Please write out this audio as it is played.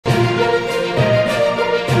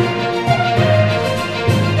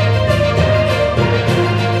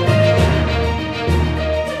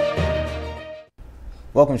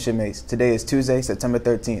Welcome, shipmates. Today is Tuesday, September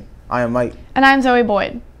 13th. I am Mike. And I'm Zoe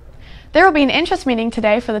Boyd. There will be an interest meeting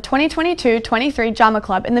today for the 2022-23 Drama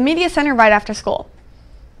Club in the Media Center right after school.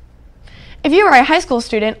 If you are a high school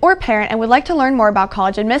student or parent and would like to learn more about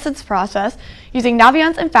college admissions process using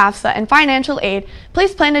Naviance and FAFSA and financial aid,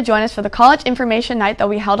 please plan to join us for the College Information Night that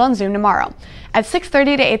will be held on Zoom tomorrow at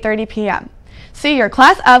 6:30 to 8:30 p.m. See your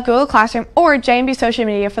Class of Google Classroom or JMB social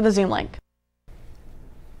media for the Zoom link.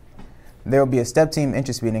 There will be a STEP team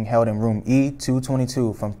interest meeting held in room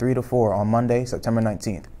E222 from 3 to 4 on Monday, September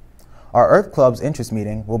 19th. Our Earth Club's interest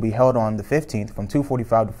meeting will be held on the 15th from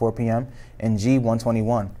 2:45 to 4 p.m. in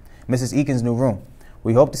G121, Mrs. Eakin's new room.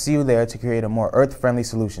 We hope to see you there to create a more earth-friendly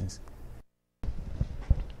solutions.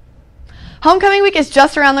 Homecoming week is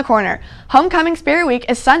just around the corner. Homecoming Spirit Week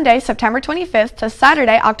is Sunday, September 25th to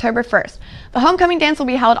Saturday, October 1st. The homecoming dance will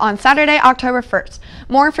be held on Saturday, October 1st.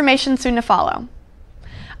 More information soon to follow.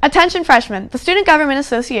 Attention freshmen, the Student Government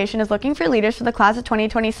Association is looking for leaders for the class of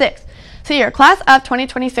 2026. See your Class of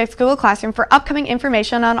 2026 Google Classroom for upcoming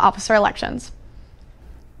information on officer elections.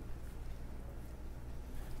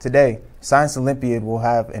 Today, Science Olympiad will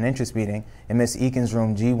have an interest meeting in Ms. Eakin's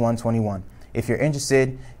room G121. If you're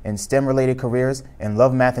interested in STEM-related careers and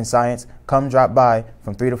love math and science, come drop by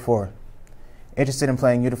from 3 to 4. Interested in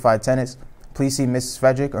playing unified tennis, please see Mrs.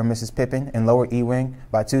 Frederick or Mrs. Pippin in lower E wing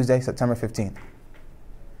by Tuesday, September 15th.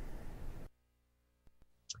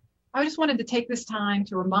 I just wanted to take this time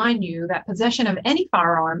to remind you that possession of any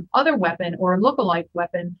firearm, other weapon, or look-alike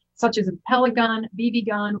weapon, such as a pellet gun, BB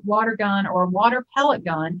gun, water gun, or a water pellet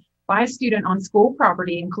gun, by a student on school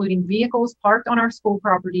property, including vehicles parked on our school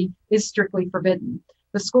property, is strictly forbidden.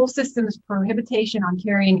 The school system's prohibition on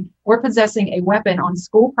carrying or possessing a weapon on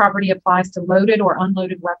school property applies to loaded or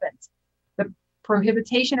unloaded weapons. The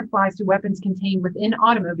prohibition applies to weapons contained within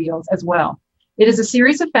automobiles as well. It is a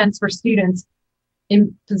serious offense for students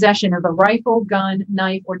in possession of a rifle, gun,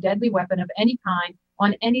 knife, or deadly weapon of any kind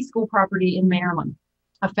on any school property in Maryland.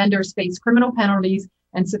 Offenders face criminal penalties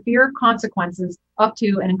and severe consequences up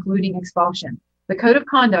to and including expulsion. The Code of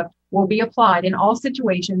Conduct will be applied in all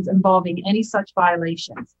situations involving any such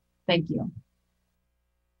violations. Thank you.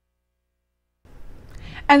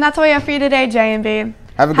 And that's all we have for you today, JMB.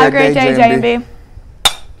 Have a great day, JMB.